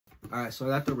All right, so I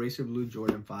got the Racer Blue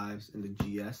Jordan 5s in the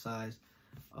GS size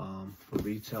for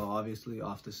retail, obviously,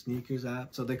 off the sneakers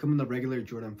app. So they come in the regular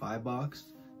Jordan 5 box,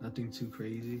 nothing too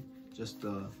crazy, just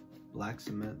the black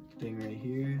cement thing right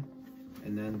here,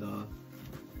 and then the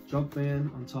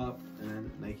Jumpman on top,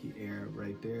 and Nike Air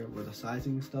right there where the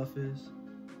sizing stuff is.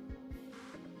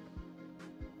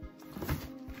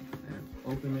 And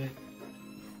open it.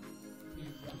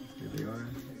 Here they are.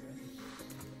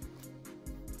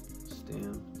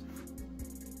 Stamped.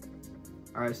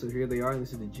 Alright, so here they are, and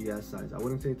this is the GS size. I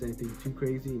wouldn't say it's anything too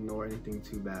crazy nor anything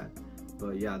too bad.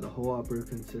 But yeah, the whole upper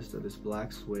consists of this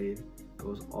black suede,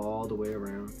 goes all the way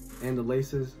around. And the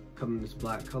laces come in this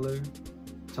black color,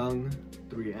 tongue,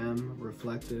 3M,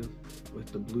 reflective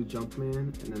with the blue Jumpman,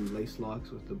 and then lace locks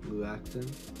with the blue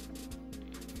accent.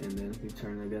 And then if we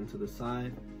turn again to the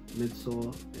side,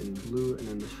 midsole in blue, and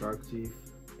then the shark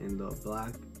teeth in the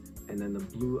black, and then the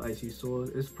blue icy sole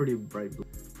is pretty bright blue.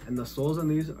 And the soles on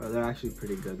these they're actually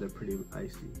pretty good. They're pretty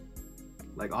icy.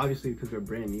 Like obviously because they're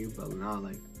brand new, but not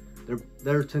like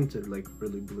they're tinted like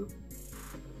really blue.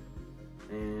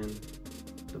 And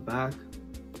the back,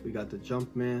 we got the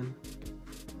Jumpman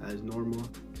as normal.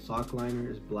 Sock liner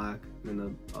is black, and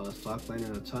then the sock liner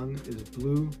and the tongue is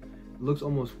blue. It looks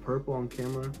almost purple on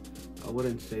camera. I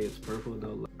wouldn't say it's purple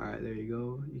though. All right, there you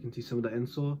go. You can see some of the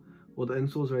insole. Well, the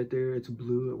insole's right there. It's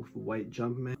blue with white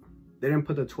Jumpman. They didn't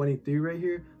put the 23 right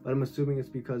here, but I'm assuming it's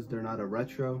because they're not a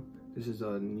retro. This is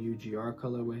a new GR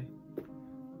colorway.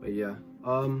 But yeah,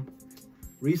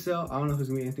 resale, I don't know if it's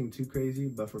gonna be anything too crazy,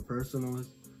 but for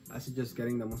personals, I suggest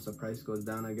getting them once the price goes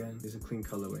down again. It's a clean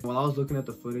colorway. While I was looking at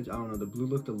the footage, I don't know, the blue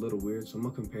looked a little weird, so I'm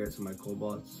gonna compare it to my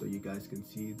Cobalt so you guys can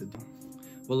see the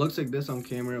well, it looks like this on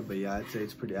camera, but yeah, I'd say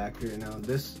it's pretty accurate now.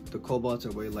 The Cobalts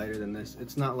are way lighter than this.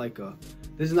 It's not like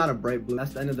this is not a bright blue.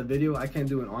 That's the end of the video. I can't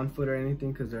do an on foot or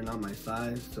anything because they're not my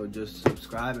size, so just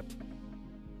subscribe.